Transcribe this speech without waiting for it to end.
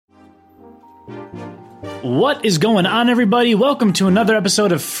What is going on, everybody? Welcome to another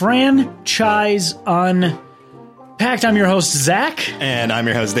episode of Franchise Unpacked. I'm your host, Zach. And I'm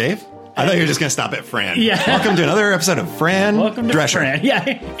your host, Dave. I thought you were just going to stop at Fran. Yeah. Welcome to another episode of Fran Welcome to Drescher. Fran. Yeah.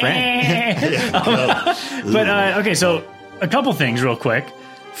 Fran. Okay, so a couple things real quick.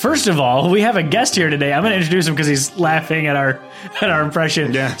 First of all, we have a guest here today. I'm going to introduce him because he's laughing at our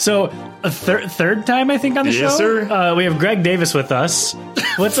impression. Yeah. So a third time, I think, on the show. Yes, sir. We have Greg Davis with us.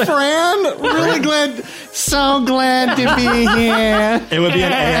 What's up? Fran, so glad to be here. It would be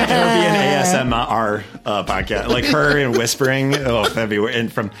an ASMR podcast, like her and whispering. Oh, that'd be weird.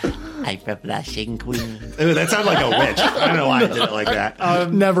 And from I'm a blushing queen. ooh, that sounded like a witch. I don't know why I did it like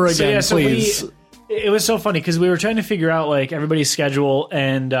that. Never again, please. It was so funny because we were trying to figure out like everybody's schedule,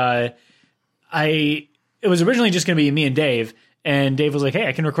 and it was originally just going to be me and Dave was like, "Hey,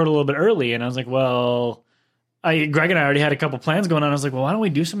 I can record a little bit early," and I was like, "Well, Greg and I already had a couple plans going on." I was like, "Well, why don't we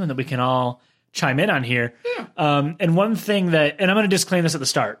do something that we can all chime in on here?" Yeah. And one thing that, and I'm going to disclaim this at the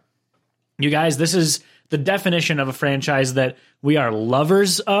start, you guys, this is the definition of a franchise that we are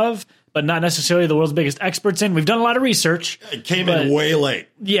lovers of, but not necessarily the world's biggest experts in. We've done a lot of research. It came in way late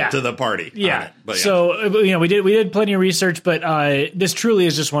to the party. Yeah. But yeah. So, we did plenty of research, but this truly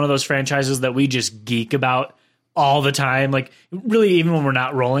is just one of those franchises that we just geek about all the time. Like, really, even when we're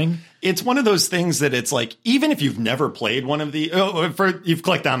not rolling. It's one of those things that it's like, even if you've never played one of the, you've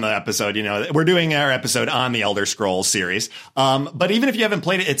clicked on the episode, we're doing our episode on the Elder Scrolls series. But even if you haven't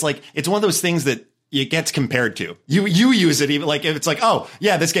played it, it's like, it's one of those things that it gets compared to. You use it even like if it's like, oh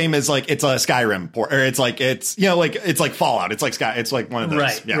yeah, this game is like, it's a Skyrim or it's like it's like Fallout. It's like it's like one of those.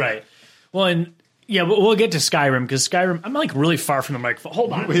 Right. Yeah. Right. Well, and yeah, we'll get to Skyrim because Skyrim, I'm like really far from the microphone.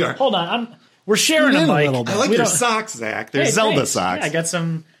 Hold on. We are. Hold on. We're sharing a mic. little bit. I like We your don't- socks, Zach. They're Hey, Zelda thanks. socks. Yeah, I got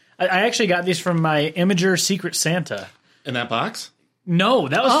some. I actually got these from my Imager Secret Santa. In that box? No,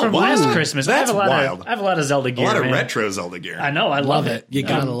 that was from wow. last Christmas. That's I wild. have a lot of Zelda A gear. lot of man. retro Zelda gear. I know. I love it. You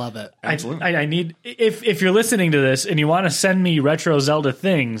gotta love it. Absolutely. I need if you're listening to this and you want to send me retro Zelda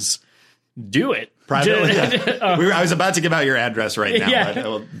things, do it Privately, yeah. I was about to give out your address right now. Yeah. But I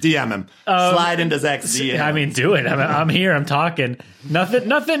will DM him. Slide into Zach's DM. I mean, do it. I'm here. I'm talking. Nothing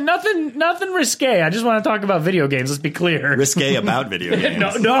risque. I just want to talk about video games. Let's be clear. Risque about video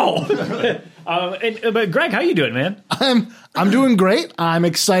games. No. But Greg, how you doing, man? I'm doing great. I'm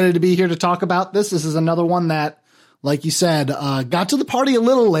excited to be here to talk about this. This is another one that, like you said, got to the party a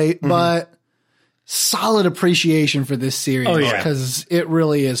little late, but solid appreciation for this series because it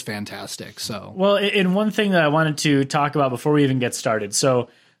really is fantastic. So, Well, and one thing that I wanted to talk about before we even get started. So,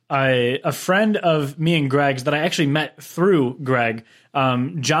 a friend of me and Greg's that I actually met through Greg,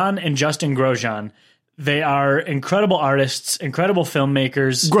 John and Justin Grosjean. They are incredible artists, incredible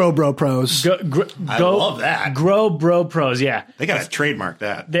filmmakers. Grow Bro Pros. I love that. Grow Bro Pros, yeah. They got to trademark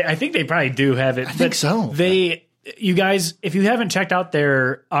that. I think they probably do have it. I think so. You guys, if you haven't checked out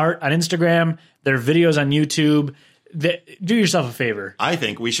their art on Instagram, their videos on YouTube, do yourself a favor. I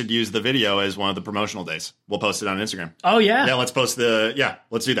think we should use the video as one of the promotional days. We'll post it on Instagram. Oh, yeah. Yeah, let's post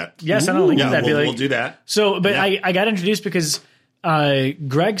let's do that. Yes, I don't think that'd be like. We'll do that. So, but Yeah. I got introduced because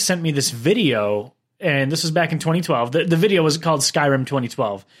Greg sent me this video, and this was back in 2012. The video was called Skyrim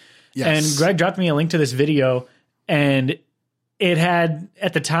 2012. Yes. And Greg dropped me a link to this video, and it had,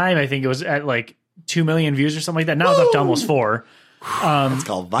 at the time, I think it was at like 2 million views or something like that. Now it's up to almost 4. It's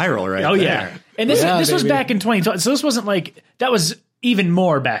called viral right Oh, there. yeah. And this was back in 2012. So this wasn't like, that was even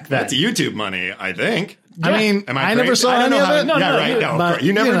more back then. That's YouTube money, I think. I mean, Am I crazy? never saw I don't any know of how- it. No, yeah, no, right. No, but,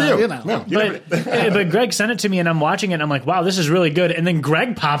 you never do. you know. No, you never do. But Greg sent it to me, and I'm watching it, and I'm like, wow, this is really good. And then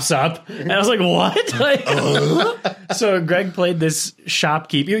Greg pops up, and I was like, what? Like, so Greg played this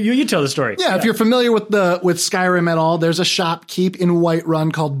shopkeep. You tell the story. Yeah, if you're familiar with Skyrim at all, there's a shopkeep in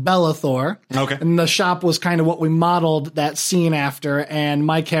Whiterun called Bellathor. Okay. And the shop was kind of what we modeled that scene after, and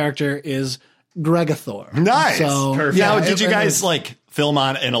my character is Gregathor. Nice. So, Perfect. yeah, Now, did you guys like film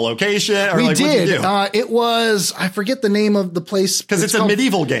in a location? Or We like, did. What'd you do? It was, I forget the name of the place. Because it's a called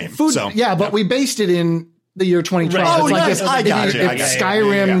medieval game. Yeah, but we based it in the year 2012. Right. Oh, It's like nice. this- I got you. I got you.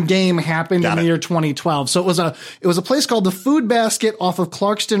 Skyrim Yeah. game happened Got in the it. year 2012. So it was a place called the Food Basket off of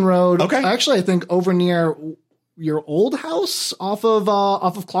Clarkston Road. Okay. Actually, I think over near your old house off of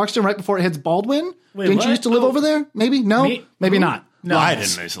Clarkston, right before it hits Baldwin. Wait, Didn't what? you used to live over there? Maybe? No? Me? Maybe not. No, I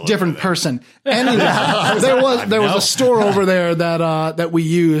didn't used to live Different over there. person. Anyway, there was a store over there that we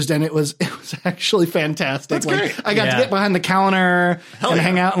used, and it was actually fantastic. That's great. I got to get behind the counter and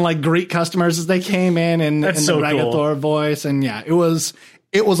hang out and like greet customers as they came in, and That's the so cool. Ragathor voice, and yeah, it was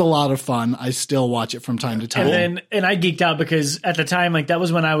a lot of fun. I still watch it from time to time. And I geeked out because at the time, like that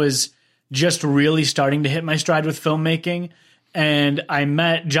was when I was just really starting to hit my stride with filmmaking. and I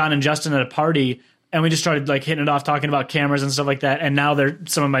met John and Justin at a party, and we just started like hitting it off, talking about cameras and stuff like that. And now they're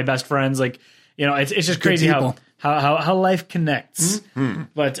some of my best friends. Like, you know, it's just crazy how life connects. Mm-hmm.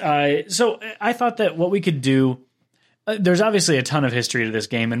 But so I thought that what we could do, there's obviously a ton of history to this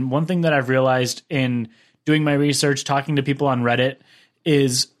game. And one thing that I've realized in doing my research, talking to people on Reddit,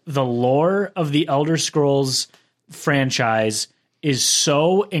 is the lore of the Elder Scrolls franchise is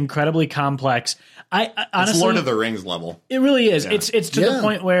so incredibly complex. I honestly, it's Lord of the Rings level. It really is. Yeah. It's to the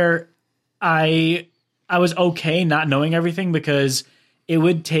point where I was okay not knowing everything, because it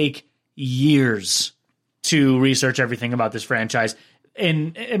would take years to research everything about this franchise.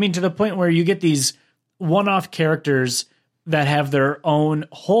 And I mean, to the point where you get these one-off characters that have their own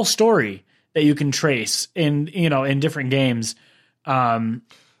whole story that you can trace in different games. Well,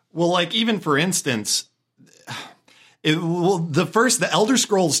 like even for instance, the Elder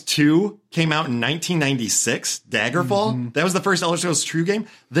Scrolls 2 came out in 1996, Daggerfall. Mm-hmm. That was the first Elder Scrolls 2 game.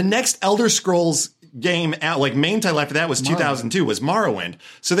 The next Elder Scrolls game out, like main title after that, was 2002, was Morrowind.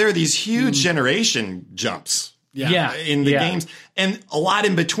 So there are these huge generation jumps in the games, and a lot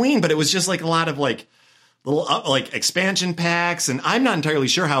in between, but it was just like a lot of like little like expansion packs, and I'm not entirely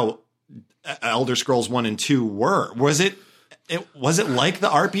sure how Elder Scrolls 1 and 2 were. Was it like the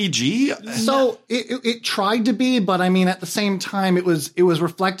RPG? So it tried to be, but I mean, at the same time, it was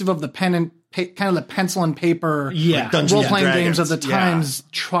reflective of the pen and kind of the pencil and paper like role playing games of the times,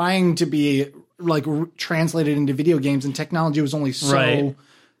 trying to be like translated into video games, and technology was only so. Right.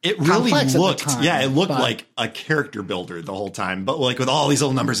 It really looked, it looked like a character builder the whole time, but like with all these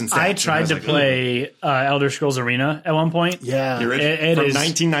little numbers and stats. I tried to play Elder Scrolls Arena at one point. Yeah, from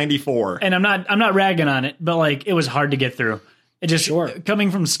 1994, and I'm not ragging on it, but like it was hard to get through. It just coming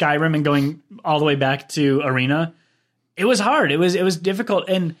from Skyrim and going all the way back to Arena, it was hard. It was difficult,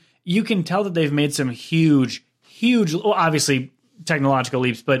 and you can tell that they've made some huge, well, obviously technological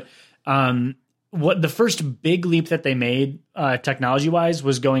leaps, but what the first big leap that they made technology-wise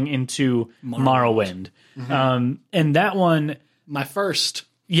was going into Morrowind. Mm-hmm. And that one, my first.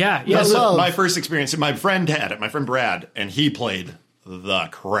 My first experience. My friend had it, my friend Brad, and he played the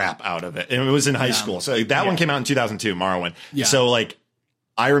crap out of it. And it was in high school. So that one came out in 2002, Morrowind. Yeah. So like,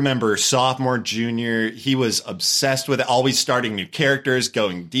 I remember sophomore, junior, he was obsessed with it, always starting new characters,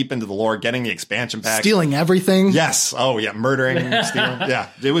 going deep into the lore, getting the expansion pack. Stealing everything. Yes. Oh, yeah. Murdering, stealing. Yeah.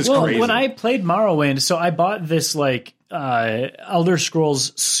 It was crazy. When I played Morrowind, so I bought this like Elder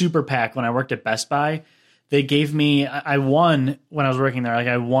Scrolls super pack when I worked at Best Buy. They gave me, I won when I was working there, like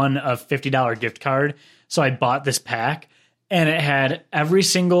I won a $50 gift card. So I bought this pack, and it had every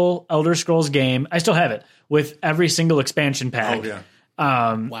single Elder Scrolls game. I still have it with every single expansion pack. Oh, yeah.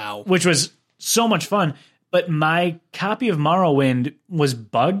 Wow. Which was so much fun. But my copy of Morrowind was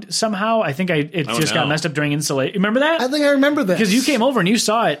bugged somehow. I think it got messed up during installation. Remember that? I think I remember that. Because you came over and you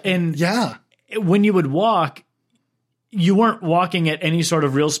saw it. And when you would walk, you weren't walking at any sort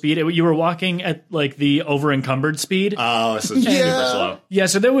of real speed. You were walking at like the over encumbered speed. Oh, so it's super slow. Yeah,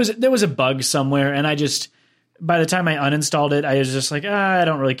 so there was a bug somewhere, and I just, by the time I uninstalled it, I was just like, I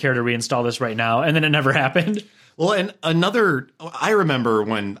don't really care to reinstall this right now. And then it never happened. Well, and I remember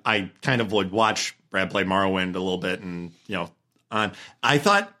when I kind of would watch Brad play Morrowind a little bit, and I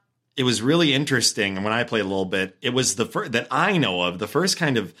thought it was really interesting. And when I played a little bit, it was the first that I know of, the first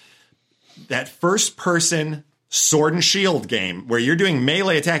kind of that first person sword and shield game where you're doing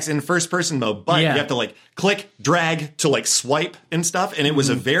melee attacks in first person mode, but you have to like click, drag to like swipe and stuff. And it was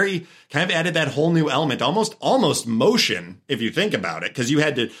a very kind of added that whole new element, almost motion, if you think about it, because you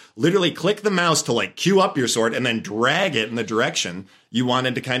had to literally click the mouse to like queue up your sword and then drag it in the direction you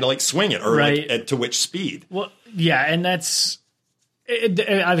wanted to kind of like swing it, or like to which speed. Well, yeah. And that's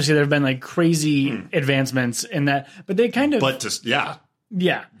obviously there have been like crazy advancements in that, but they kind of,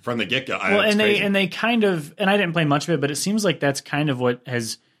 yeah, from the get go. Well, and they kind of, and I didn't play much of it, but it seems like that's kind of what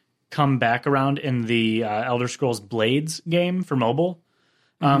has come back around in the Elder Scrolls Blades game for mobile.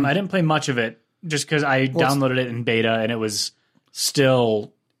 I didn't play much of it just because I downloaded it in beta, and it was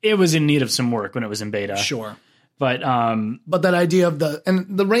in need of some work when it was in beta. Sure. But that idea of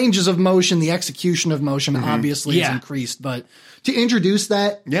the ranges of motion, the execution of motion obviously is increased, but to introduce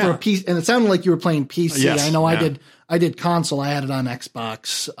that for a PC, and it sounded like you were playing PC. Yes, I know I did console. I had it on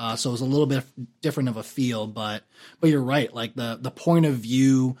Xbox, so it was a little bit different of a feel. But you're right. Like the point of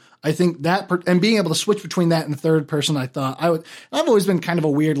view, I think that and being able to switch between that and third person, I thought I would. I've always been kind of a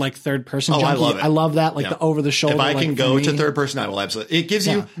weird like third person junkie. I love it. I love that, like the over the shoulder. If I can go to third person, I will absolutely. It gives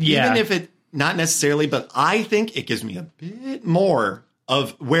you even if it not necessarily, but I think it gives me a bit more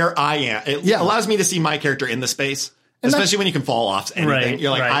of where I am. It allows me to see my character in the space especially when you can fall off anything. Right,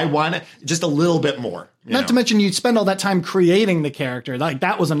 You're like, right. I want it just a little bit more. Not to mention you spend all that time creating the character. Like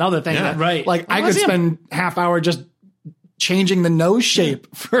that was another thing. Yeah. That, Right. Like I Well, could that's spend half hour just changing the nose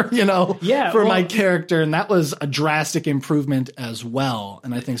shape for, for my character. And that was a drastic improvement as well.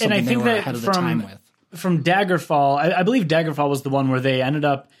 And I think something they were ahead of the time with. From Daggerfall, I believe Daggerfall was the one where they ended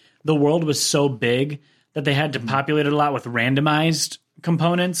up, the world was so big that they had to populate it a lot with randomized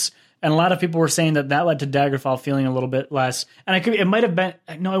components. And a lot of people were saying that led to Daggerfall feeling a little bit less. And it might have been,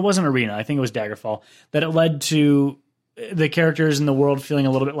 no, it wasn't Arena. I think it was Daggerfall. That it led to the characters in the world feeling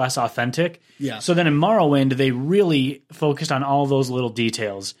a little bit less authentic. Yeah. So then in Morrowind, they really focused on all those little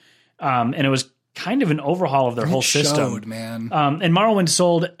details. And it was kind of an overhaul of their whole system. Man. And Morrowind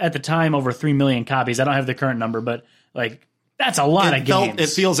sold at the time over 3 million copies. I don't have the current number, but like that's a lot of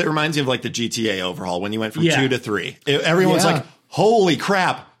games. It reminds me of like the GTA overhaul when you went from 2 to 3. Everyone's Yeah. like, holy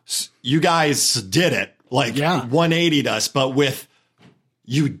crap, you guys did it. Like 180'd us, but with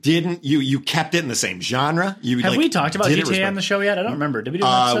you didn't you kept it in the same genre. Have we talked about GTA on the show yet? I don't remember. Did we do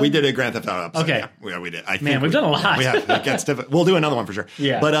an episode? We did a Grand Theft Auto episode. Okay. Yeah, we did. I think Man, we've done a lot. We have. It gets difficult. We'll do another one for sure.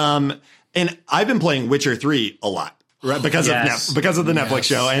 Yeah. But and I've been playing Witcher 3 a lot, right? Because of the Netflix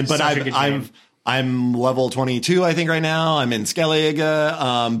show. And but Such a good game. I'm level 22, I think, right now. I'm in Skellige.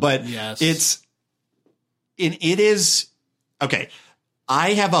 But it is okay.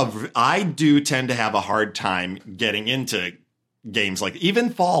 I do tend to have a hard time getting into games like even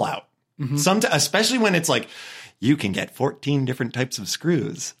Fallout. Especially when it's like you can get 14 different types of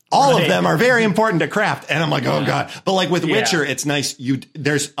screws. All of them are very important to craft. And I'm like, oh God. But like with Witcher, it's nice.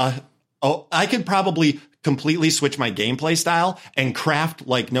 I could probably completely switch my gameplay style and craft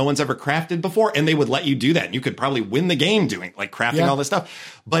like no one's ever crafted before. And they would let you do that. And you could probably win the game doing like crafting all this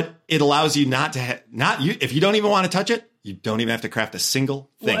stuff. But it allows you not to, if you don't even want to touch it, you don't even have to craft a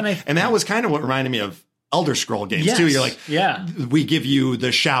single thing. Well, and that was kind of what reminded me of Elder Scroll games too. You're like, we give you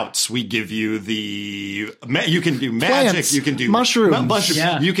the shouts, we give you you can do magic, plants, you can do mushrooms,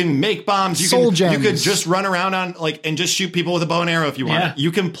 you can make bombs, you could just run around on like and just shoot people with a bow and arrow if you want.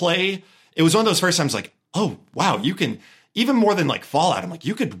 You can play. It was one of those first times like, oh wow, you can even more than like Fallout. I'm like,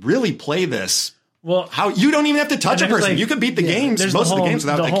 you could really play this. Well, how you don't even have to touch a person. Like, you could beat the games, most of the games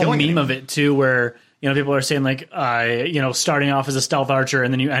without killing anyone. The whole meme of it too, where people are saying like, starting off as a stealth archer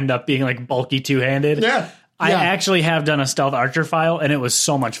and then you end up being like bulky two-handed. Yeah. I actually have done a stealth archer file and it was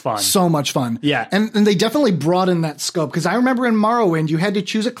so much fun. So much fun. Yeah. And they definitely broadened that scope because I remember in Morrowind, you had to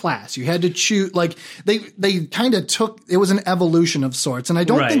choose a class. You had to choose, like, they kind of it was an evolution of sorts. And I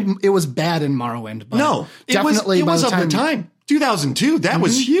don't think it was bad in Morrowind. But no, definitely it was of the time. 2002, that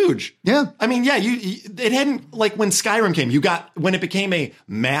was huge. Yeah. I mean, it hadn't, like when Skyrim came, when it became a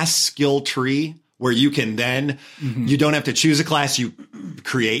mass skill tree where you can then, you don't have to choose a class, you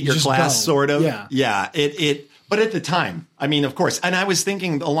create your class sort of. Yeah. But at the time, I mean, of course, and I was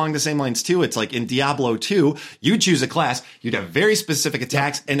thinking along the same lines too, it's like in Diablo 2, you choose a class, you'd have very specific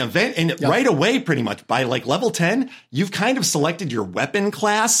attacks and right away, pretty much by like level 10, you've kind of selected your weapon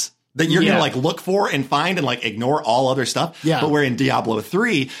class that you're going to like look for and find and like ignore all other stuff. Yeah. But where in Diablo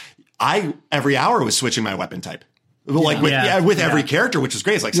 3, every hour was switching my weapon type. Like with every character, which is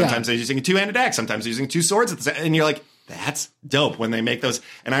great. It's like sometimes they're using a two-handed axe, sometimes they're using two swords, and you're like, that's dope when they make those.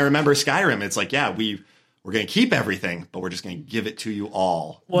 And I remember Skyrim, it's like, we're going to keep everything, but we're just going to give it to you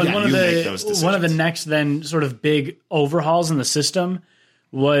all. Well, one of the next then sort of big overhauls in the system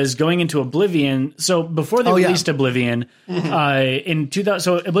was going into Oblivion. So before they released Oblivion, in 2000,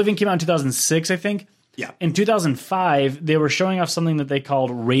 so Oblivion came out in 2006, I think. Yeah. In 2005, they were showing off something that they called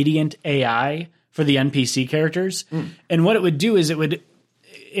Radiant AI for the NPC characters. And what it would do is it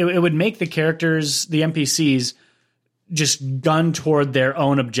would make the characters, the NPCs, just gun toward their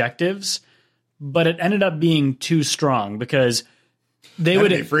own objectives. But it ended up being too strong because they'd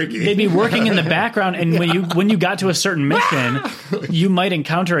be working in the background, and when you got to a certain mission, you might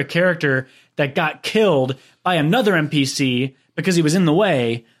encounter a character that got killed by another NPC because he was in the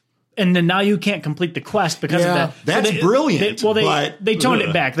way, and then now you can't complete the quest because of that. That's brilliant. They toned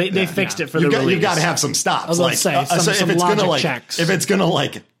it back. They fixed it for the release. You've got to have some stops. I was going to say, some logic checks. If it's going to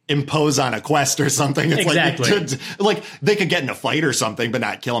like impose on a quest or something, it's like they could get in a fight or something, but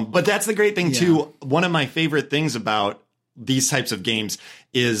not kill them. But that's the great thing too. One of my favorite things about these types of games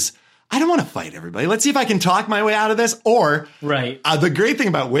is I don't want to fight everybody. Let's see if I can talk my way out of this. Or the great thing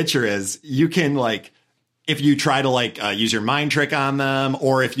about Witcher is you can like, if you try to like use your mind trick on them,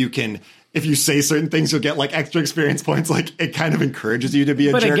 or if you say certain things, you'll get like extra experience points. Like it kind of encourages you to be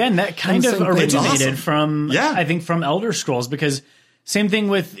a jerk. But again, that kind of originated from, I think, from Elder Scrolls, because same thing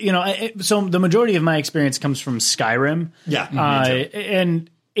with, so the majority of my experience comes from Skyrim. Yeah. And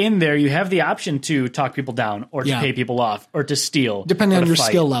in there, you have the option to talk people down or to pay people off or to steal. Depending on your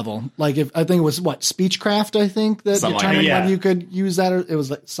skill level. Like I think it was Speechcraft, I think, that determined whether you could use that, or it was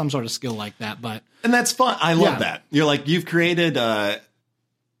like some sort of skill like that. And that's fun. I love that. You're like, you've created another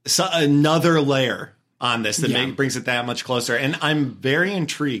layer on this that brings it that much closer. And I'm very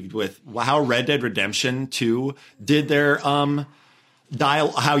intrigued with how Red Dead Redemption 2 did their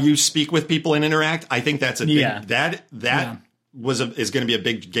how you speak with people and interact. I think that's a big, is going to be a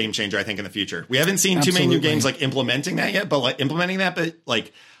big game changer, I think, in the future. We haven't seen too many new games like implementing that yet, but if the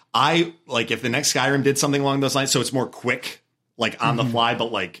next Skyrim did something along those lines, so it's more quick, like on the fly,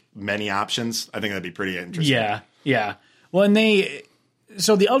 but like many options, I think that'd be pretty interesting. Yeah. Well, and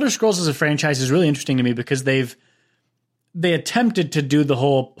so the Elder Scrolls as a franchise is really interesting to me because they attempted to do the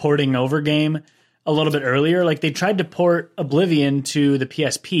whole porting over game a little bit earlier. Like they tried to port Oblivion to the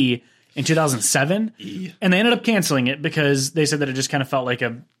PSP in 2007, and they ended up canceling it because they said that it just kind of felt like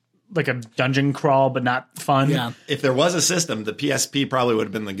a dungeon crawl, but not fun. Yeah. If there was a system, the PSP probably would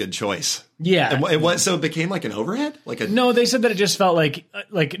have been the good choice. Yeah. And it became like an overhead? No, they said that it just felt like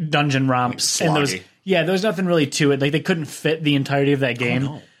dungeon romps. And there was nothing really to it. Like they couldn't fit the entirety of that game.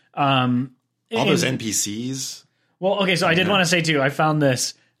 Oh, no. All those NPCs. Well, okay, so I did want to say too, I found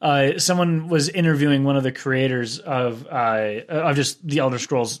this. Someone was interviewing one of the creators of just the Elder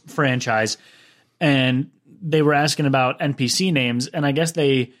Scrolls franchise, and they were asking about NPC names, and I guess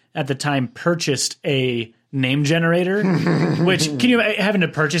they at the time purchased a name generator, which having to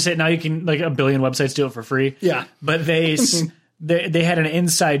purchase it now, you can like a billion websites do it for free. Yeah, but they had an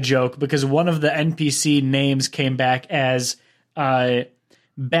inside joke because one of the NPC names came back as bad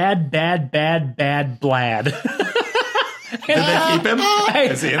Blad. Did they keep him?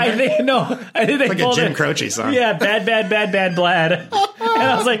 Is he in there? I think they like a Jim Croce song. Yeah, bad Blad. And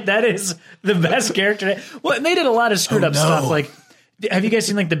I was like, that is the best character. Well, and they did a lot of screwed up stuff. Like, have you guys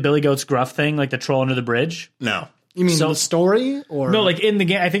seen like the Billy Goat's Gruff thing, like the troll under the bridge? No. You mean the story, or no? Like in the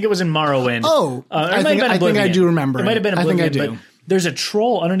game, I think it was in Morrowind. Oh, I think I do remember. It might have been Oblivion. I think I do. But there's a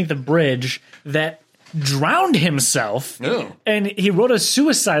troll underneath the bridge that drowned himself, and he wrote a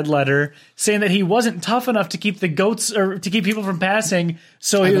suicide letter saying that he wasn't tough enough to keep the goats or to keep people from passing.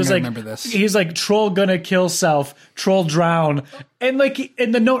 So he was like, he's like, troll gonna kill self, troll drown, and like,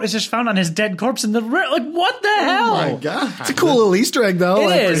 and the note is just found on his dead corpse in the like, what the hell? Oh my god, it's a cool little Easter egg though.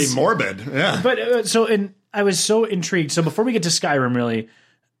 It is pretty morbid, yeah. But I was so intrigued. So before we get to Skyrim, really,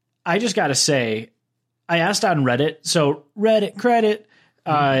 I just got to say, I asked on Reddit. So Reddit credit.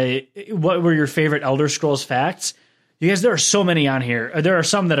 What were your favorite Elder Scrolls facts? You guys, there are so many on here. There are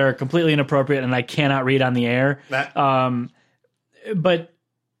some that are completely inappropriate and I cannot read on the air. But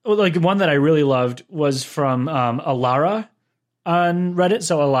like one that I really loved was from Alara on Reddit.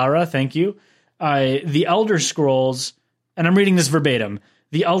 So Alara, thank you. The Elder Scrolls, and I'm reading this verbatim,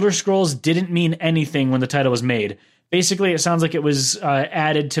 the Elder Scrolls didn't mean anything when the title was made. Basically, it sounds like it was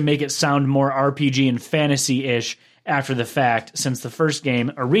added to make it sound more RPG and fantasy-ish after the fact, since the first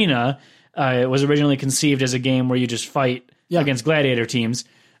game, Arena, was originally conceived as a game where you just fight against gladiator teams,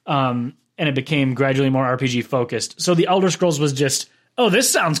 and it became gradually more RPG focused. So the Elder Scrolls was just, oh,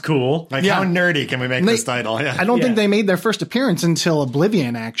 this sounds cool. Like how nerdy can we make this title? Yeah. I don't think they made their first appearance until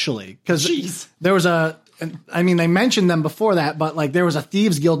Oblivion, actually, because there was they mentioned them before that, but like there was a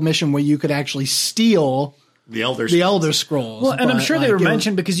Thieves Guild mission where you could actually steal the Elder Scrolls. Well, and I'm sure they were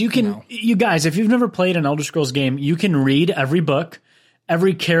mentioned because you guys, if you've never played an Elder Scrolls game, you can read every book.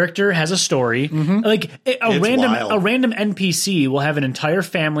 Every character has a story. Like a random NPC will have an entire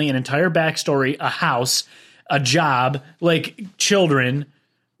family, an entire backstory, a house, a job, like children.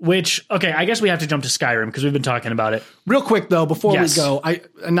 Which, okay, I guess we have to jump to Skyrim because we've been talking about it. Real quick, though, before we go,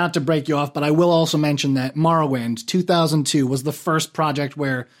 not to break you off, but I will also mention that Morrowind 2002 was the first project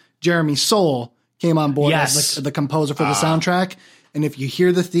where Jeremy Soule came on board as the composer for the soundtrack. And if you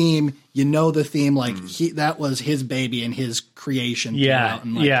hear the theme, you know the theme. Like that was his baby and his creation.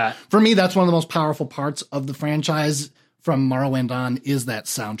 And for me, that's one of the most powerful parts of the franchise from Morrowind on is that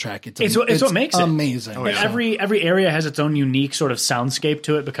soundtrack. It's what makes it amazing. And every area has its own unique sort of soundscape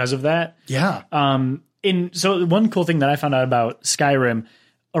to it because of that. Yeah. So one cool thing that I found out about Skyrim,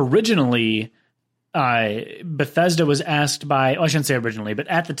 originally, Bethesda was asked by, I shouldn't say originally, but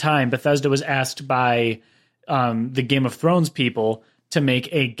at the time, Bethesda was asked by the Game of Thrones people to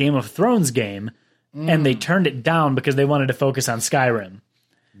make a Game of Thrones game, and they turned it down because they wanted to focus on Skyrim.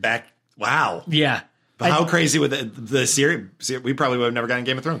 Wow. Yeah. But how crazy would the series? We probably would have never gotten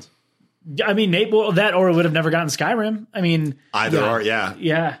Game of Thrones. I mean, that or would have never gotten Skyrim. I mean, either or,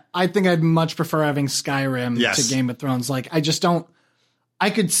 yeah. I think I'd much prefer having Skyrim to Game of Thrones. Like, I just don't. I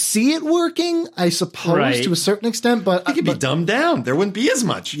could see it working, I suppose, Right. to a certain extent, but It could be dumbed down. There wouldn't be as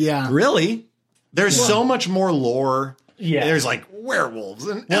much. Yeah. Really. There's so much more lore. Yeah. There's like werewolves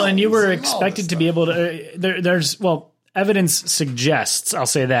and Well, and you elves were and all this expected to stuff. be able to. There's evidence suggests, I'll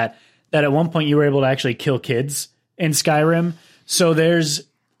say that at one point you were able to actually kill kids in Skyrim. So there's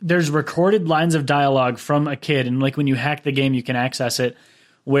recorded lines of dialogue from a kid, and like when you hack the game, you can access it.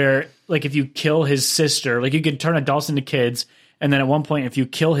 Where like if you kill his sister, like you can turn adults into kids, and then at one point if you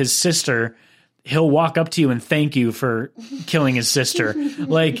kill his sister, he'll walk up to you and thank you for killing his sister.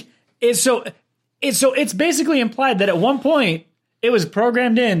 Like it's basically implied that at one point it was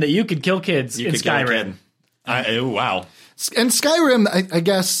programmed in that you could kill kids in could kill a Skyrim. kid. Wow. And Skyrim, I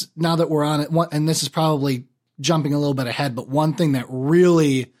guess now that we're on it, and this is probably jumping a little bit ahead, but one thing that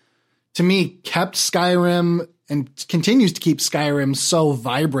really, to me, kept Skyrim and continues to keep Skyrim so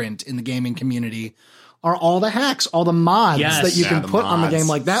vibrant in the gaming community are all the hacks, all the mods Yes. that you Yeah, can the put on the mods. game.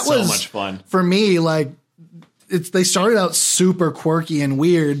 Like that So was much fun. for me. Like they started out super quirky and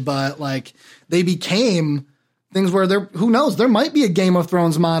weird, but like they became things where who knows, there might be a Game of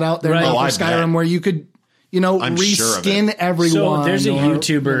Thrones mod out there Right. now Oh, for I Skyrim bet. where you could, I'm sure of reskin everyone. So there's a or,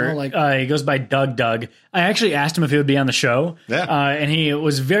 YouTuber. He goes by Doug. I actually asked him if he would be on the show. Yeah. And he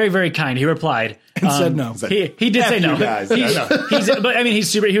was very, very kind. He replied and said no. He did say F no. you guys. But I mean,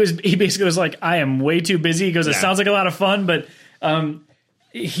 he basically was like, I am way too busy. He goes, it Yeah. sounds like a lot of fun, but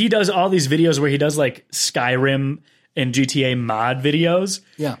he does all these videos where he does like Skyrim and GTA mod videos.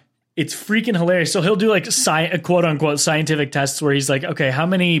 Yeah. It's freaking hilarious. So he'll do like quote unquote scientific tests where he's like, okay, how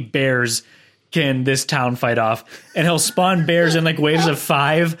many bears can this town fight off? And he'll spawn bears in like waves of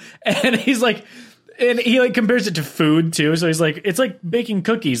 5. And he's like, and he like compares it to food too. So he's like, it's like baking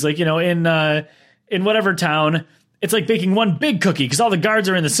cookies. Like, in whatever town, it's like baking one big cookie because all the guards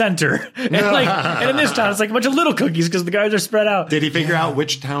are in the center. And in this town, it's like a bunch of little cookies because the guards are spread out. Did he figure out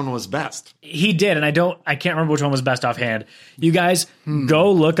which town was best? He did, and I can't remember which one was best offhand. You guys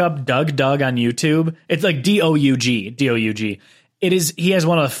go look up Doug on YouTube. It's like DOUG. He has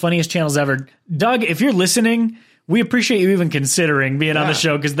one of the funniest channels ever. Doug, if you're listening, we appreciate you even considering being on the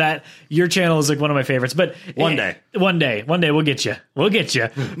show because your channel is like one of my favorites. But One day we'll get you.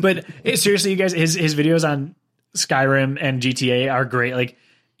 But seriously, you guys, his videos on Skyrim and GTA are great. Like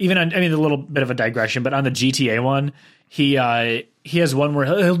even on, a little bit of a digression, but on the GTA one, he has one where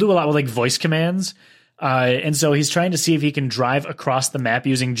he'll do a lot with like voice commands. And so he's trying to see if he can drive across the map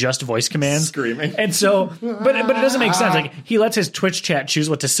using just voice commands. Screaming. And so, but it doesn't make sense. Like he lets his Twitch chat choose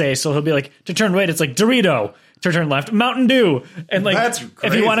what to say. So he'll be like, to turn right, it's like Dorito. To turn left, Mountain Dew. And like, That's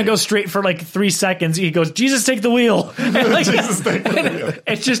if you want to crazy. go straight for like 3 seconds, he goes, Jesus, take the wheel. And like,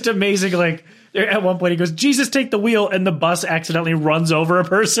 it's just amazing. Like at one point he goes, Jesus, take the wheel. And the bus accidentally runs over a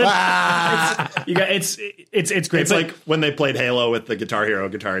person. It's great. It's But- like when they played Halo with the Guitar Hero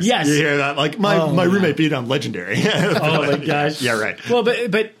guitars. Yes. You hear that? Like my roommate beat on Legendary. oh my gosh. Yeah, right. Well,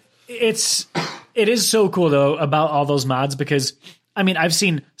 but it is so cool though about all those mods because I've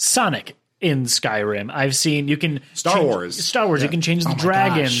seen Sonic in Skyrim. I've seen you can Star Wars. You can change the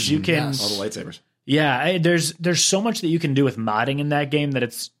dragons. gosh, You can yes. All the lightsabers. there's so much that you can do with modding in that game that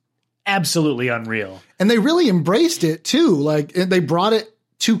it's absolutely unreal. And they really embraced it too. Like they brought it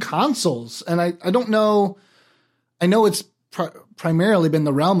to consoles. And I don't know. I know it's primarily been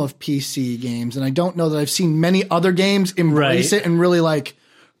the realm of PC games. And I don't know that I've seen many other games embrace it and really like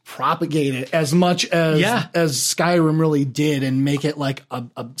propagate it as much as Skyrim really did and make it like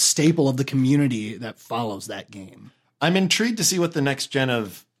a staple of the community that follows that game. I'm intrigued to see what the next gen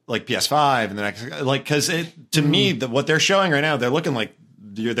of like PS5 and the next, like, because to me, what they're showing right now, they're looking like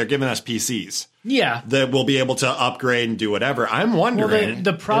they're giving us PCs. Yeah. That will be able to upgrade and do whatever. I'm wondering. Well,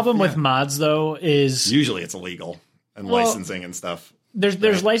 the problem with mods though is usually it's illegal and licensing and stuff.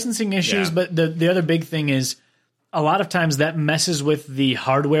 there's licensing issues, Yeah. but the other big thing is a lot of times that messes with the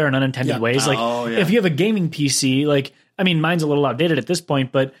hardware in unintended ways. Like if you have a gaming PC, like, mine's a little outdated at this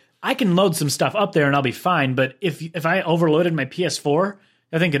point, but I can load some stuff up there and I'll be fine. But if I overloaded my PS4,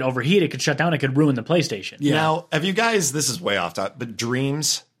 I think it overheat, it could shut down, it could ruin the PlayStation. Yeah. Now, have you guys, this is way off top, but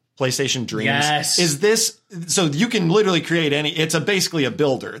Dreams, PlayStation Dreams. Yes. Is this, so you can literally create it's basically a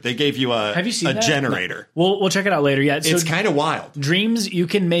builder. They gave you Have you seen a that? generator. We'll check it out later. Yeah. So It's kind of wild. Dreams, you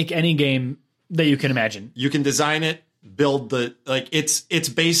can make any game that you can imagine. You can design it, build it's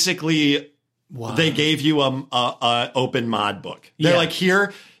basically, they gave you a open mod book. They're like,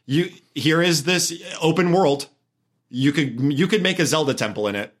 here is this open world. You could make a Zelda temple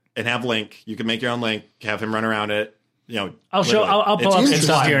in it and have Link. You can make your own Link, have him run around it. I'll pull up some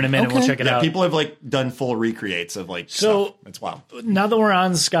stuff here in a minute. Okay. We'll check it out. People have done full recreates of So- stuff. It's wild. Now that we're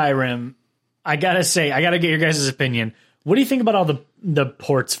on Skyrim, I gotta get your guys' opinion. What do you think about all the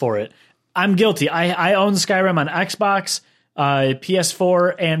ports for it? I'm guilty. I own Skyrim on Xbox,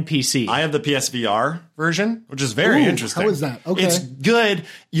 PS4, and PC. I have the PSVR version, which is very interesting. How is that? Okay. It's good.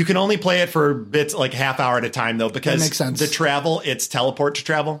 You can only play it for bits, like half hour at a time, though, because makes sense. the travel, it's teleport to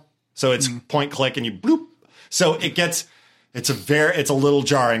travel. So it's point, click, and you bloop. So it's a little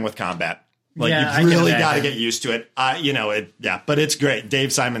jarring with combat. Like, you've really got to get used to it. But it's great.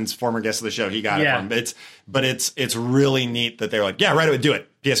 Dave Simon's former guest of the show, he got it from him. But it's really neat that they're like, yeah, right away, do it.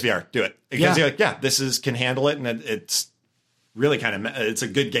 PSVR, do it. Because you're like, yeah, can handle it, and it's really it's a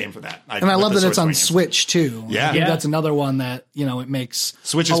good game for that. And I love that it's on Switch too. Yeah. I think that's another one that, it makes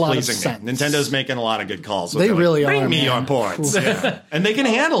Switch is a lot pleasing of sense. me. Nintendo's making a lot of good calls. They really Bring are. me your ports. Yeah. And they can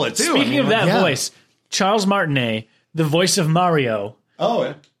handle it too. Speaking of that voice, Charles Martinet, the voice of Mario,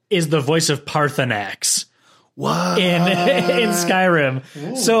 is the voice of Parthenax. What? In Skyrim.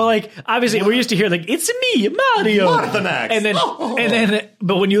 Ooh. So like obviously we're used to hear like it's me, Mario. Parthenax. And then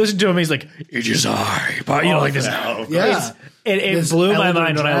but when you listen to him he's like, it is I. Like this. Yeah. It blew my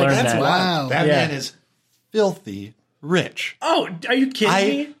mind when I learned that. Wow. That man is filthy rich. Oh, are you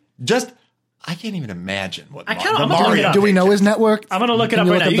kidding me? I can't even imagine what Mario. Do we know his network? I'm going to look it up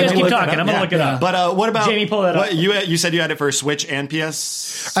right now. You guys keep talking. I'm going to look it up. But what about Jamie? Pull that up. You said you had it for Switch and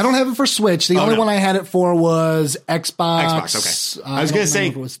PS. I don't have it for Switch. The only one I had it for was Xbox. Okay. I was going to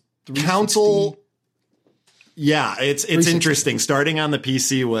say console. Yeah, it's interesting. Starting on the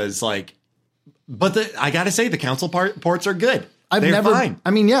PC was like, but I got to say the console ports are good. I've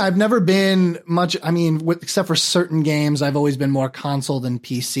never been much. Except for certain games, I've always been more console than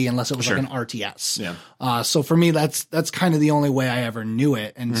PC, unless it was like an RTS. Yeah. So for me, that's kind of the only way I ever knew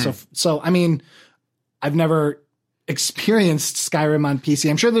it. And so I've never experienced Skyrim on PC.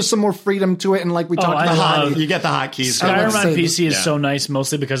 I'm sure there's some more freedom to it, and like we talked about, you get the hotkeys. Skyrim on PC is so nice,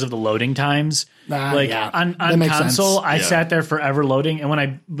 mostly because of the loading times. On console, I sat there forever loading, and when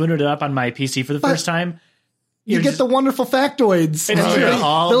I booted it up on my PC for the first time. You get the wonderful factoids. The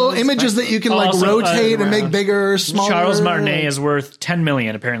little images that you can rotate and make bigger, smaller. Charles Martinet is worth $10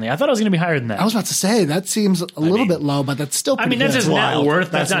 million, apparently. I thought it was going to be higher than that. I was about to say, that seems a little bit low, but that's still pretty that's good. his net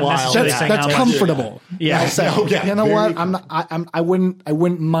worth. That's not necessarily saying that's comfortable. Yeah. You know what? I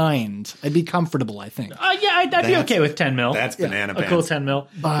wouldn't mind. I'd be comfortable, I think. I'd be okay with 10 mil. That's banana pants. A cool 10 mil.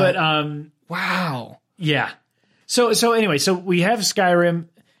 But wow. Yeah. So anyway, so we have Skyrim,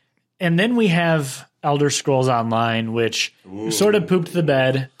 and then we have Elder Scrolls Online, which sort of pooped the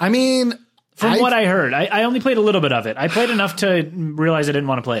bed. From what I heard, I only played a little bit of it. I played enough to realize I didn't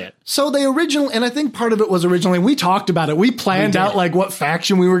want to play it. So they originally, and I think part of it was originally, we talked about it. We planned out what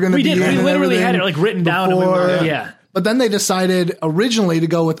faction we were going to be in. We literally had it written down. But then they decided originally to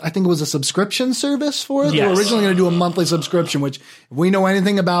go with, I think it was a subscription service for it. Yes. They were originally going to do a monthly subscription, which if we know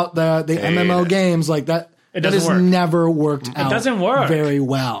anything about the MMO games like that, that has never worked out. It doesn't work very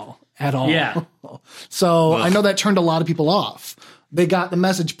well at all. Yeah. So I know that turned a lot of people off. They got the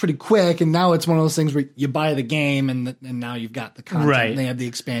message pretty quick, and now it's one of those things where you buy the game and now you've got the content and they have the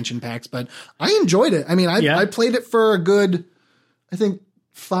expansion packs. But I enjoyed it. I played it for a good, I think,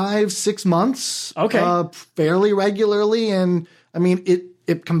 5-6 months. Okay. Fairly regularly. And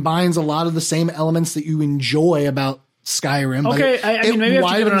it combines a lot of the same elements that you enjoy about Skyrim. Okay, but maybe I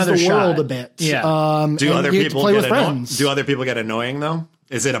have to give it another shot. World a bit. Yeah. Do other people play with friends? Do other people get annoying though?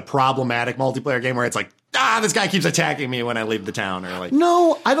 Is it a problematic multiplayer game where it's like, this guy keeps attacking me when I leave the town, or like?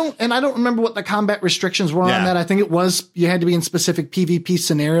 No, I don't, and I don't remember what the combat restrictions were on that. I think it was you had to be in specific PvP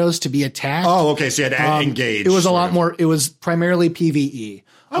scenarios to be attacked. Oh, okay, so you had to engage. It was a lot more. It was primarily PvE,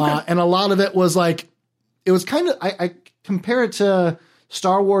 and a lot of it was like, it was kind of. I compare it to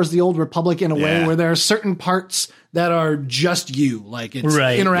Star Wars: The Old Republic in a way where there are certain parts that are just you, like it's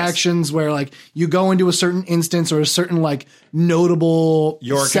interactions where like you go into a certain instance or a certain like notable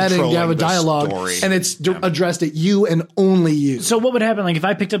setting, you have a dialogue, and it's addressed at you and only you. So what would happen? Like if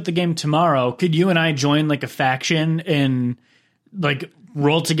I picked up the game tomorrow, could you and I join like a faction and like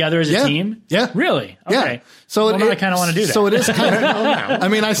roll together as a team? Yeah. Really? Okay. Yeah. So I kind of want to do that. So it is kind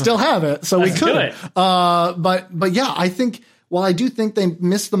of, I still have it, so we could. Do it. But yeah, I think, while I do think they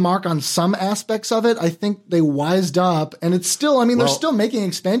missed the mark on some aspects of it, I think they wised up, and it's still, they're still making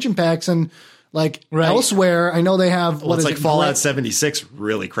expansion packs and like elsewhere. I know they have, it's like Fallout 76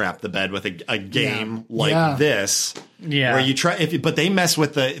 really crapped the bed with a game like this. Yeah. Where you try, but they mess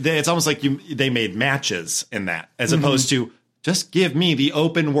with it's almost like they made matches in that as opposed to just give me the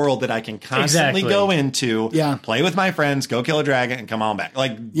open world that I can constantly go into, play with my friends, go kill a dragon, and come on back.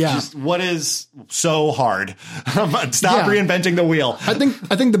 Just what is so hard? Stop reinventing the wheel. I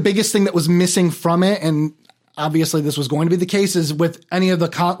think the biggest thing that was missing from it, and obviously this was going to be the case, is with any of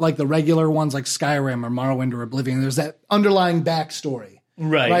the like the regular ones like Skyrim or Morrowind or Oblivion, there's that underlying backstory.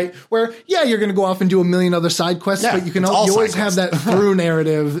 Right. Where, you're going to go off and do a million other side quests, but you always have that through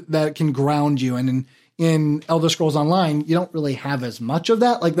narrative that can ground you. And in Elder Scrolls Online, you don't really have as much of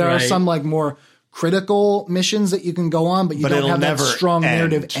that. Like there are some like more critical missions that you can go on, but you don't have that strong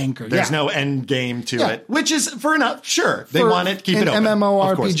narrative anchor. There's no end game to it, which is for enough. Sure. They want it, keep it open.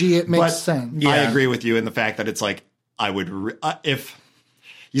 MMORPG, it makes sense. I agree with you in the fact that it's like, I would, if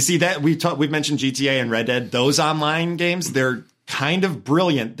you see that we've mentioned GTA and Red Dead, those online games, they're kind of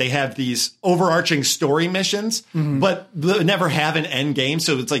brilliant. They have these overarching story missions, but they never have an end game.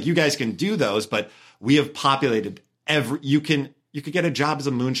 So it's like, you guys can do those, but we have populated you could get a job as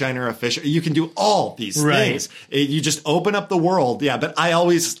a moonshiner, a fisher. You can do all these things. You just open up the world. Yeah. But I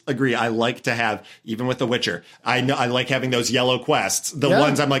always agree. I like to have, even with The Witcher, I like having those yellow quests, the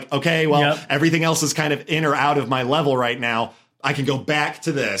ones I'm like, okay, well, everything else is kind of in or out of my level right now. I can go back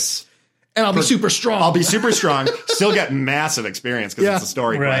to this. And I'll be super strong. I'll be super strong. Still get massive experience because it's a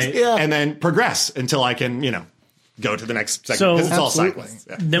story quest. Yeah. And then progress until I can, go to the next segment. Because it's all side quests.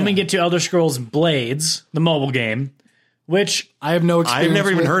 Yeah. Then we get to Elder Scrolls Blades, the mobile game, which I have no experience. I've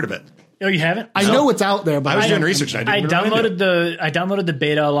never even heard of it. Oh, you haven't? I know it's out there, but I was doing research. And I downloaded the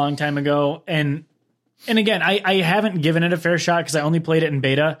beta a long time ago, and again, I haven't given it a fair shot because I only played it in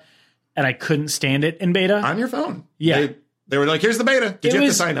beta, and I couldn't stand it in beta on your phone. Yeah. They were like, here's the beta. Did you have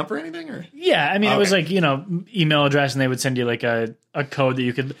to sign up for anything? Or? Yeah, I mean, it was like, email address, and they would send you like a code that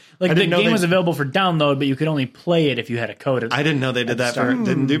you could, like the game was available for download, but you could only play it if you had a code. I didn't know they did that I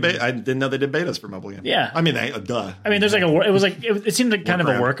didn't know they did betas for mobile games. Yeah. I mean, duh. I mean, there's like it seemed like kind of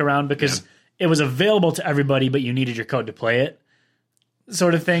a workaround because it was available to everybody, but you needed your code to play it,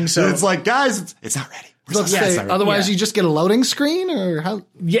 sort of thing. So it's like, guys, it's not ready. Otherwise, you just get a loading screen, or how?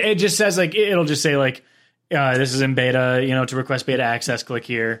 Yeah, it just says like, it'll just say like, this is in beta, to request beta access, click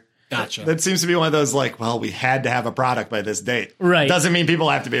here. Gotcha. That seems to be one of those like, well, we had to have a product by this date. Right. Doesn't mean people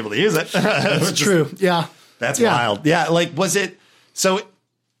have to be able to use it. That's true. Yeah. That's wild. Yeah. Like, was it, so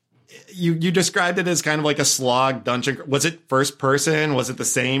you described it as kind of like a slog dungeon. Was it first person? Was it the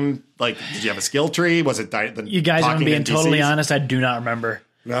same? Like, did you have a skill tree? Was it you guys, I'm being totally honest, I do not remember.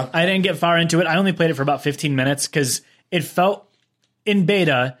 No. I didn't get far into it. I only played it for about 15 minutes because it felt, in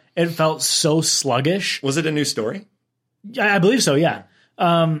beta, it felt so sluggish. Was it a new story? I believe so, yeah.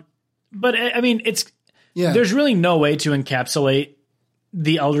 But I mean, there's really no way to encapsulate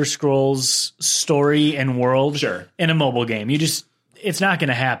the Elder Scrolls story and world in a mobile game. It's not going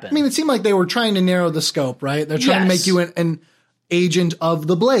to happen. I mean, it seemed like they were trying to narrow the scope, right? They're trying to make you an agent of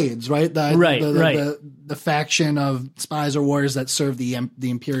the Blades, right? The faction of spies or warriors that serve the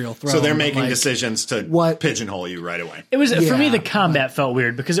Imperial throne. So they're making decisions to pigeonhole you right away. It was for me. The combat felt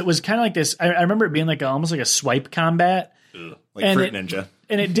weird because it was kind of like this. I remember it being like almost like a swipe combat, like Fruit Ninja.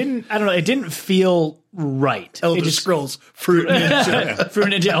 And it didn't. I don't know. It didn't feel right. Elder Scrolls Fruit Ninja, Fruit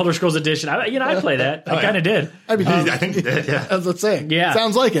Ninja Elder Scrolls Edition. I play that. I kind of did. I think you did. Yeah, as let's say. Yeah,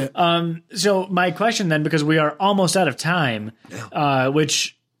 sounds like it. So my question then, because we are almost out of time,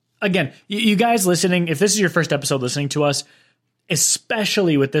 which again, you guys listening, if this is your first episode listening to us,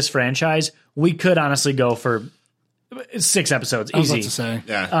 especially with this franchise, we could honestly go for 6 episodes. Easy. I was about to say.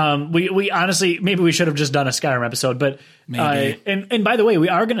 Yeah. We honestly, maybe we should have just done a Skyrim episode, but maybe. And by the way, we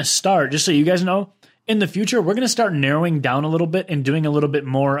are going to start, just so you guys know, in the future, we're going to start narrowing down a little bit and doing a little bit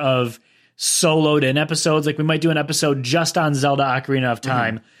more of soloed in episodes. Like we might do an episode just on Zelda Ocarina of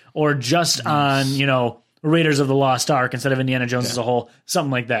Time or just on, Raiders of the Lost Ark instead of Indiana Jones as a whole,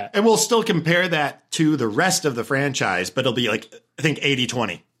 something like that. And we'll still compare that to the rest of the franchise, but it'll be like, I think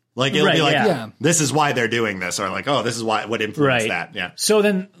 80-20. Like it'll be like, this is why they're doing this, or like, oh, this is what influenced that. Yeah. So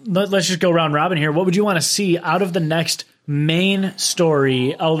then let's just go round robin here. What would you want to see out of the next main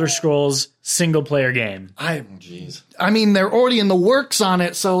story Elder Scrolls single player game? I mean, they're already in the works on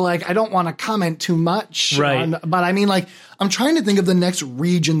it, so like I don't want to comment too much. Right. But I mean, like I'm trying to think of the next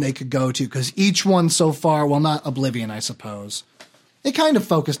region they could go to because each one so far, well, not Oblivion, I suppose. They kind of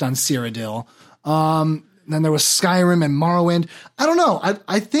focused on Cyrodiil. Then there was Skyrim and Morrowind. I don't know.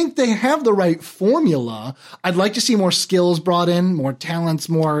 I think they have the right formula. I'd like to see more skills brought in, more talents,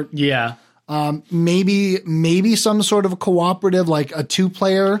 more. Yeah. Maybe some sort of a cooperative, like a two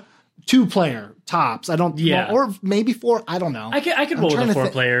player tops. I don't. Yeah. Or maybe 4. I don't know. I could roll with a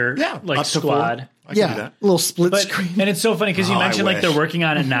 4-player like squad. I can do that. A little split screen. And it's so funny because you mentioned like they're working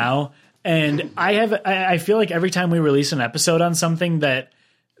on it now, and I feel like every time we release an episode on something that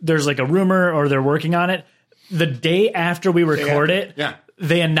there's like a rumor or they're working on it, the day after we record it,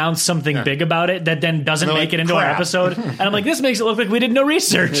 they announce something big about it that then doesn't make it into our episode. And I'm like, this makes it look like we did no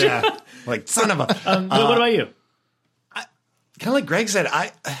research. Like, son of a... What about you? Kind of like Greg said,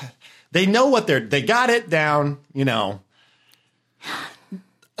 they know what they got it down, you know.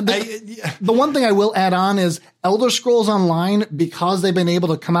 The one thing I will add on is Elder Scrolls Online, because they've been able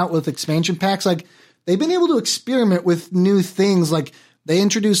to come out with expansion packs, like they've been able to experiment with new things. Like they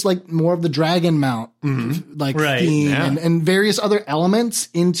introduced like more of the dragon mount, like theme and various other elements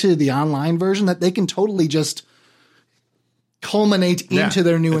into the online version that they can totally just culminate into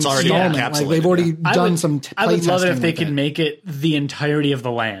their new installment. Like they've already done some I would love it if they could make it the entirety of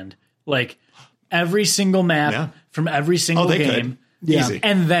the land. Like every single map from every single game. Easy.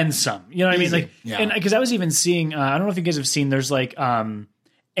 And then some, you know what I mean? Like, and because I was even seeing, I don't know if you guys have seen, there's like,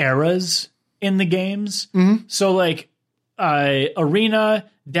 eras in the games. So like, Arena,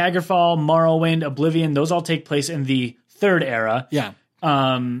 Daggerfall, Morrowind, Oblivion, those all take place in the third era.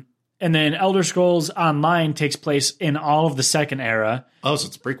 And then Elder Scrolls Online takes place in all of the second era. Oh, so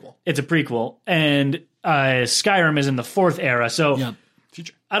it's a prequel. It's a prequel. And, Skyrim is in the fourth era. So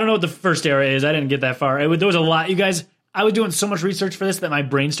Future. I don't know what the first era is. I didn't get that far. There was a lot, you guys. I was doing so much research for this that my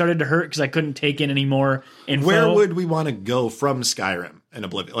brain started to hurt because I couldn't take in any more info. Where would we want to go from Skyrim and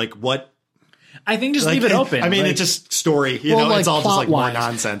Oblivion? Like what? I think just leave it open. I mean, it's just story. You know, it's all just like more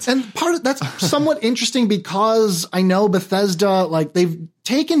nonsense. And part of that's somewhat interesting because I know Bethesda, like they've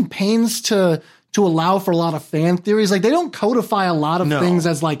taken pains to allow for a lot of fan theories. Like they don't codify a lot of things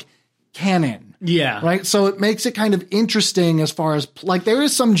as like canon. Yeah. Right. So it makes it kind of interesting as far as like there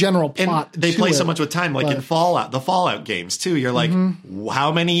is some general plot. And they play so much with time, like in Fallout, the Fallout games too. You're like,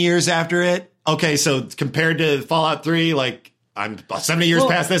 how many years after it? Okay. So compared to Fallout 3, like I'm 70 years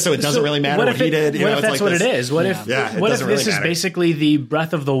past this, so it doesn't really matter what he did. What if that's what it is? What if what if this is basically the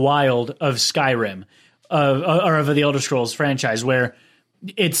Breath of the Wild of Skyrim, or of the Elder Scrolls franchise, where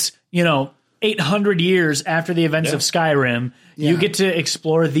it's, 800 years after the events of Skyrim, you get to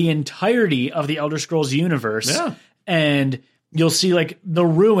explore the entirety of the Elder Scrolls universe, and you'll see like the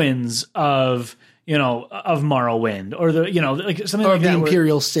ruins of Morrowind, or like something or like the that,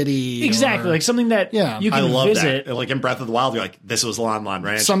 Imperial City, exactly, like something that you can I love visit. that. Like in Breath of the Wild, you're like, this was Lon Lon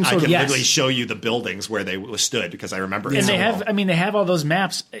Ranch. Some sort I can of- literally show you the buildings where they stood because I remember. And they have all those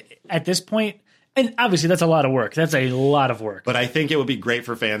maps at this point, and obviously that's a lot of work. That's a lot of work. But I think it would be great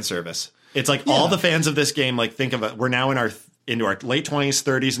for fan service. It's like all the fans of this game, like think of it. We're now into our late 20s,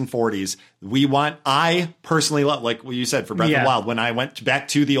 30s, and 40s. I personally love, like what you said for Breath of the Wild. When I went back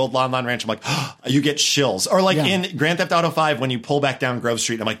to the old Lon Lon Ranch, I'm like, you get chills. Or like in Grand Theft Auto 5, when you pull back down Grove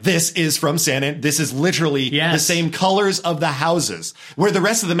Street, I'm like, this is from this is literally the same colors of the houses, where the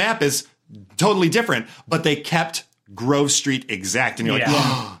rest of the map is totally different, but they kept Grove Street exact. And you're like,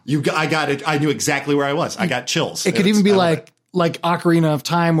 I got it. I knew exactly where I was. I got chills. It could even be like Ocarina of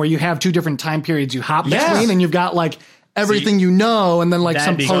Time, where you have two different time periods you hop between, and you've got like everything and then like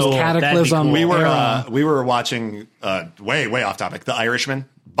some post cataclysm. Cool. We were watching way off topic, The Irishman.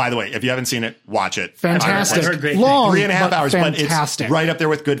 By the way, if you haven't seen it, watch it. Fantastic. Long, 3.5 hours, fantastic. but it's right up there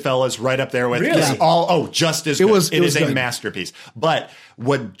with Goodfellas, right up there with just as good. It is a masterpiece. But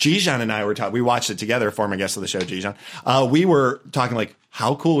what Jijan and I were talking, we watched it together, former guest of the show, Jijan. We were talking like,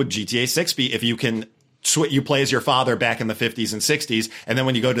 how cool would GTA 6 be if you can you play as your father back in the 50s and 60s, and then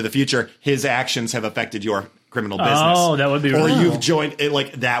when you go to the future, his actions have affected your criminal business. Oh, that would be really you've joined it,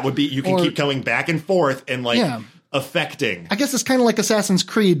 like that would be, you can keep going back and forth and like affecting. I guess it's kind of like Assassin's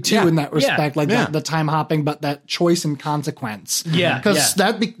Creed too in that respect, like the time hopping, but that choice and consequence. Because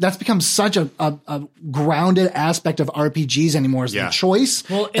that's become such a grounded aspect of RPGs anymore, is the choice.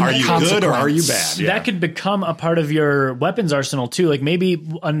 Well, are you good or are you bad? That could become a part of your weapons arsenal too. Like maybe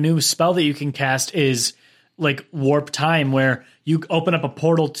a new spell that you can cast is like warp time, where you open up a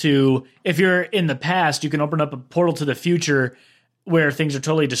portal to, if you're in the past, you can open up a portal to the future where things are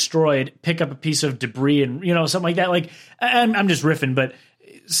totally destroyed, pick up a piece of debris and, something like that. Like, I'm just riffing, but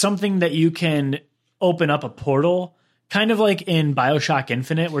something that you can open up a portal, kind of like in BioShock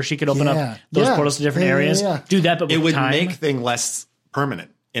Infinite, where she could open up those portals to different areas. Do that, but with it would time. make things less permanent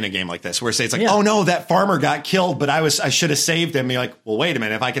in a game like this, where say it's like, oh no, that farmer got killed, but I should have saved him. You're like, well, wait a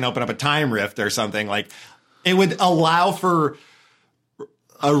minute, if I can open up a time rift or something, like it would allow for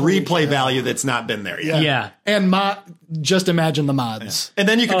a replay value that's not been there yet. Yeah. And just imagine the mods. And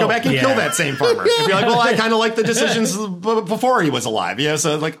then you could go back and kill that same farmer. If you're like, well, I kind of like the decisions before he was alive. Yeah.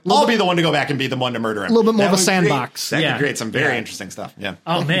 So like, I'll be the one to go back and be the one to murder him. A little bit more of a sandbox. That could create some very interesting stuff. Yeah.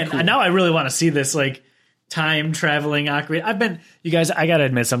 Oh man. Cool. Now I really want to see this like time traveling Ocarina. I gotta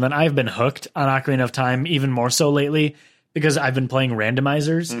admit something. I've been hooked on Ocarina of Time even more so lately, because I've been playing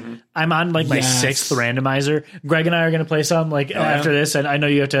randomizers. I'm on like my sixth randomizer. Greg and I are going to play some after this, and I know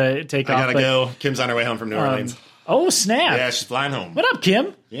you have to take off. I gotta go. Kim's on her way home from New Orleans. Oh, snap. Yeah, she's flying home. What up,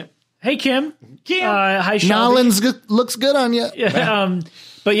 Kim? Yep. Hey, Kim. Hi, Shelby. Nolan's looks good on you.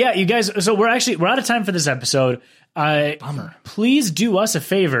 But yeah, you guys, so we're out of time for this episode. Bummer. Please do us a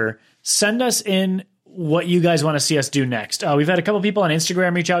favor. Send us in what you guys want to see us do next. We've had a couple people on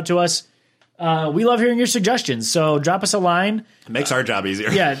Instagram reach out to us. We love hearing your suggestions, so drop us a line. It makes our job easier.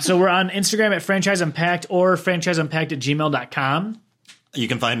 Yeah, so we're on Instagram at Franchise Unpacked or franchiseunpacked@gmail.com. You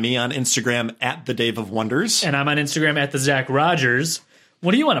can find me on Instagram at the Dave of Wonders. And I'm on Instagram at the Zach Rogers.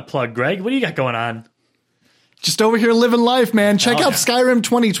 What do you want to plug, Greg? What do you got going on? Just over here living life, man. Check out Skyrim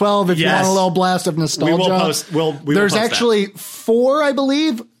 2012 if you want a little blast of nostalgia. We will post. There's actually 4, I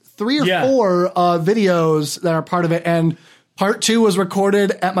believe, 3 or 4 videos that are part of it, and part 2 was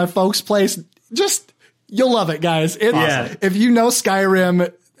recorded at my folks' place. You'll love it, guys. If you know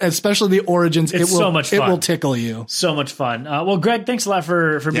Skyrim, especially the Origins, it will tickle you. So much fun. Well, Greg, thanks a lot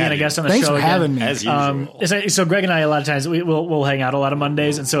for being a guest on the show. Thanks for having me. As usual. So Greg and I, a lot of times, we'll hang out a lot of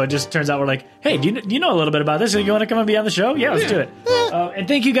Mondays, and so it just turns out we're like, hey, do you know a little bit about this? You want to come and be on the show? Yeah, let's do it. And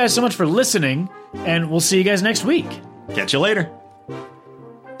thank you guys so much for listening, and we'll see you guys next week. Catch you later.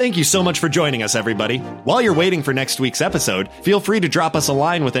 Thank you so much for joining us, everybody. While you're waiting for next week's episode, feel free to drop us a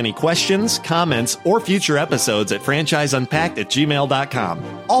line with any questions, comments, or future episodes at franchiseunpacked@gmail.com.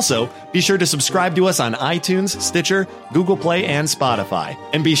 Also, be sure to subscribe to us on iTunes, Stitcher, Google Play, and Spotify.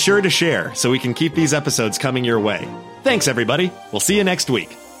 And be sure to share so we can keep these episodes coming your way. Thanks, everybody. We'll see you next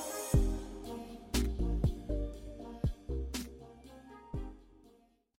week.